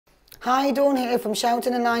Hi, Dawn here from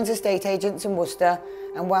Shelton and Lyons Estate Agents in Worcester,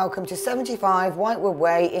 and welcome to 75 Whitewood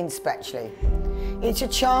Way in Spetchley. It's a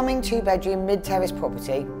charming 2-bedroom mid-terrace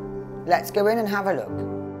property. Let's go in and have a look.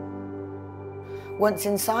 Once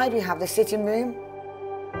inside, we have the sitting room,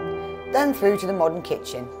 then through to the modern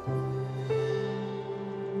kitchen.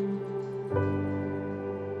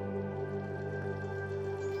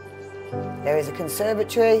 There is a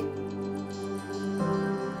conservatory,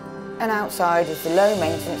 and outside is the low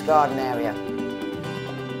maintenance garden area.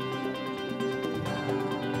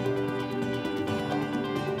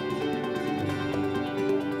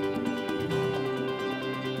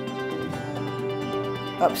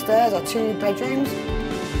 Upstairs are 2 bedrooms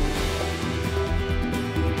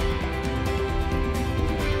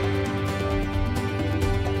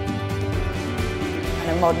and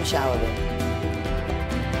a modern shower room.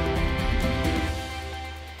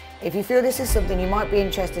 If you feel this is something you might be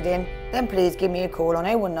interested in, then please give me a call on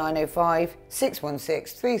 01905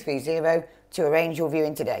 616 330 to arrange your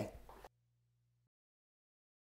viewing today.